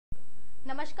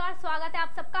नमस्कार, स्वागत है आप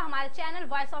सबका हमारे चैनल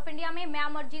वॉइस ऑफ इंडिया में। मैं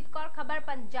अमरजीत कौर, खबर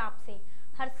पंजाब से।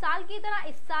 हर साल की तरह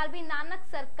इस साल भी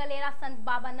नकसर कलेरा संत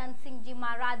बाबा नंद सिंह जी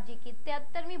महाराज जी की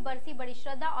 73वीं बरसी बड़ी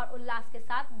श्रद्धा और उल्लास के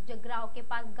साथ जगराव के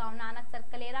पास गांव नकसर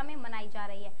कलेरा में मनाई जा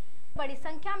रही है। बड़ी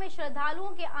संख्या में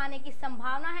श्रद्धालुओं के आने की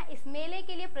संभावना है। इस मेले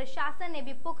के लिए प्रशासन ने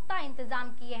भी पुख्ता इंतजाम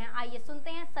किए हैं। आइए सुनते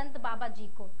हैं संत बाबा जी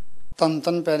को। तन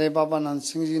तन प्यारे बाबा नंद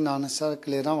सिंह जी नानकसर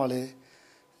कलेरा वाले,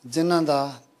 जिन्हां दा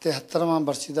 73वां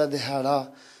बरसी का दिहाड़ा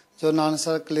जो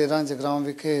नानकसर कलेरा जगराव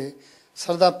विखे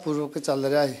श्रद्धापूर्वक चल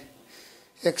रहा है।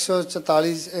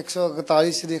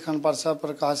 141 श्री अखंड पाठ साहब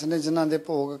प्रकाश ने, जिन्हां दे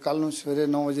भोग कल सवेरे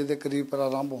 9 बजे के करीब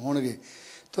प्रारंभ होणगे।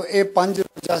 तो ये 5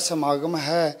 रोजा समागम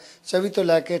है, 24 तो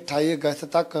लैके 28 अगस्त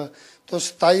तक। तो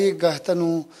 27 अगस्त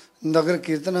नूं नगर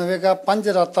कीर्तन होगा। 5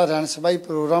 रातां रहन सभाई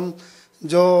प्रोग्राम,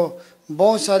 जो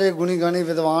बहुत सारे गुणी गाणी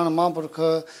विद्वान महापुरख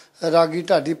रागी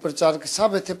ढाडी प्रचारक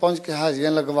सब इत्थे पहुंच के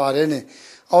हाजिरियां लगवा रहे ने।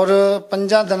 और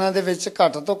 5 दिनों के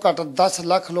घट तो घट 10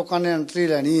 लाख लोगों ने एंट्री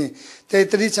लैनी है। तो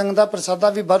इतनी संगत का प्रसादा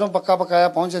भी बाहरों पक्का पकाया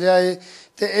पहुंच रहा है।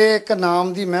 तो ये एक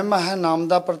नाम की महिमा है, नाम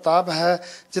का प्रताप है।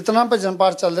 जितना भजन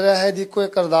पाठ चल रहा है, जी को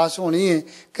एक अरदास होनी है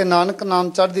कि नानक नाम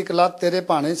चढ़दी कला तेरे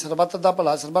भाने, सरबत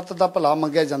दा भला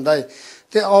मंगिया जाता है।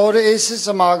 तो और इस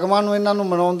समागमां नूं इन्हां नूं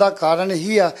मनाउण दा कारण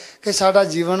यही आ कि साडा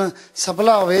जीवन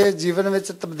सफला होवे, जीवन में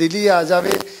तब्दीली आ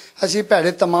जाए। असीं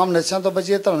भैड़े तमाम नशा तो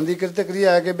बचीए, धर्म की किरत करिए,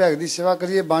 आगे भैग की सेवा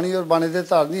करिए, बाणी और बाणे दे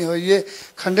धारनी होइए,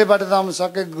 खंडे बाटे दा मसा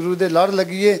के गुरु दे लड़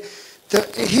लगिए। तो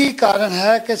यही कारण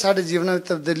है कि साडे जीवन में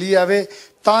तब्दीली आवे।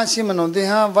 तां असीं मनाउंदे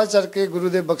हां। वध चढ़ के गुरु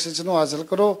दे बख्शिश नूं हासिल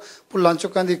करो। भुल्लां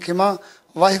चुकां दी खिमा।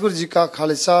 वाहिगुरू जी का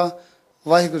खालसा,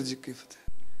 वाहिगुरू जी की फतेह।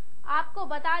 आपको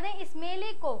बता दें, इस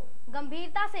मेले को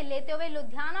गंभीरता से लेते हुए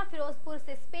लुधियाना फिरोजपुर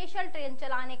से स्पेशल ट्रेन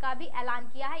चलाने का भी ऐलान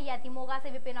किया है। यति मोगा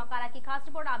से विपिन औकारा की खास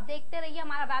रिपोर्ट। आप देखते रहिए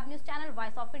हमारा वेब न्यूज चैनल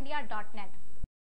voiceofindia.net।